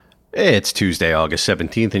It's Tuesday, August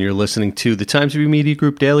 17th, and you're listening to the Times Review Media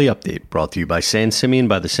Group Daily Update, brought to you by San Simeon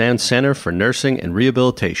by the Sound Center for Nursing and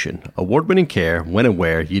Rehabilitation. Award-winning care when and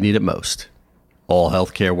where you need it most. All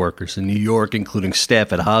healthcare workers in New York, including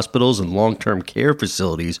staff at hospitals and long-term care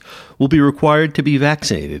facilities, will be required to be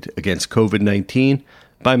vaccinated against COVID-19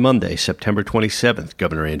 by Monday, September 27th,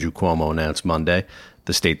 Governor Andrew Cuomo announced Monday.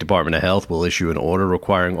 The State Department of Health will issue an order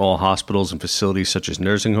requiring all hospitals and facilities such as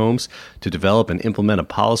nursing homes to develop and implement a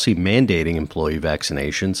policy mandating employee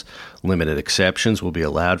vaccinations. Limited exceptions will be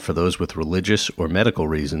allowed for those with religious or medical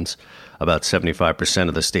reasons. About 75%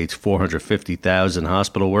 of the state's 450,000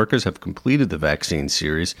 hospital workers have completed the vaccine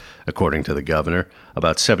series, according to the governor.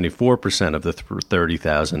 About 74% of the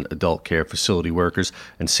 30,000 adult care facility workers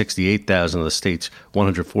and 68,000 of the state's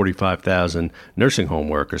 145,000 nursing home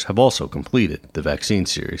workers have also completed the vaccine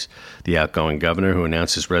series. The outgoing governor, who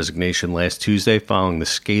announced his resignation last Tuesday following the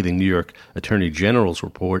scathing New York Attorney General's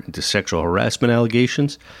report into sexual harassment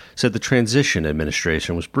allegations, said the transition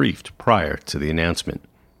administration was briefed prior to the announcement.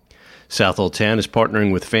 Southold Town is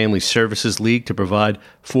partnering with Family Services League to provide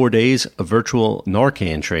 4 days of virtual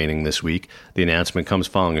Narcan training this week. The announcement comes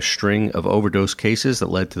following a string of overdose cases that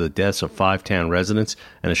led to the deaths of 5 town residents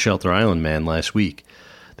and a Shelter Island man last week.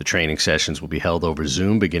 The training sessions will be held over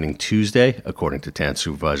Zoom beginning Tuesday, according to Town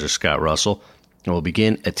Supervisor Scott Russell, and will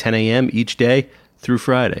begin at 10 a.m. each day through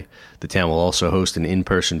Friday. The town will also host an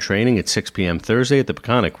in-person training at 6 p.m. Thursday at the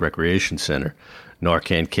Peconic Recreation Center.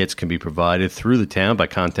 Narcan kits can be provided through the town by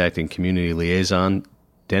contacting Community Liaison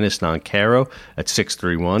Dennis Noncaro at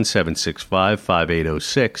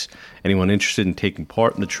 631-765-5806. Anyone interested in taking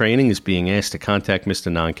part in the training is being asked to contact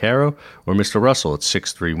Mr. Noncaro or Mr. Russell at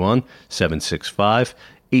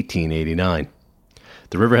 631-765-1889.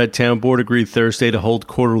 The Riverhead Town Board agreed Thursday to hold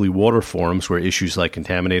quarterly water forums where issues like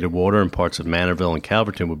contaminated water in parts of Manorville and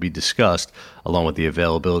Calverton would be discussed, along with the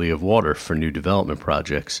availability of water for new development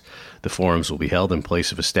projects. The forums will be held in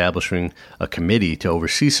place of establishing a committee to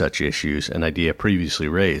oversee such issues, an idea previously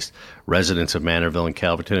raised. Residents of Manorville and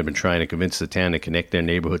Calverton have been trying to convince the town to connect their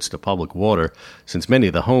neighborhoods to public water, since many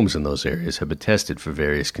of the homes in those areas have been tested for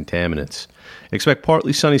various contaminants. Expect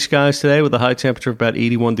partly sunny skies today with a high temperature of about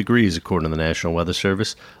 81 degrees, according to the National Weather Service.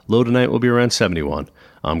 Low tonight will be around 71.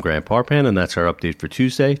 I'm Grant Parpan, and that's our update for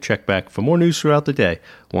Tuesday. Check back for more news throughout the day.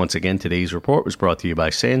 Once again, today's report was brought to you by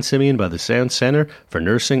San Simeon by the Sound Center for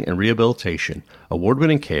Nursing and Rehabilitation.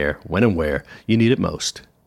 Award-winning care when and where you need it most.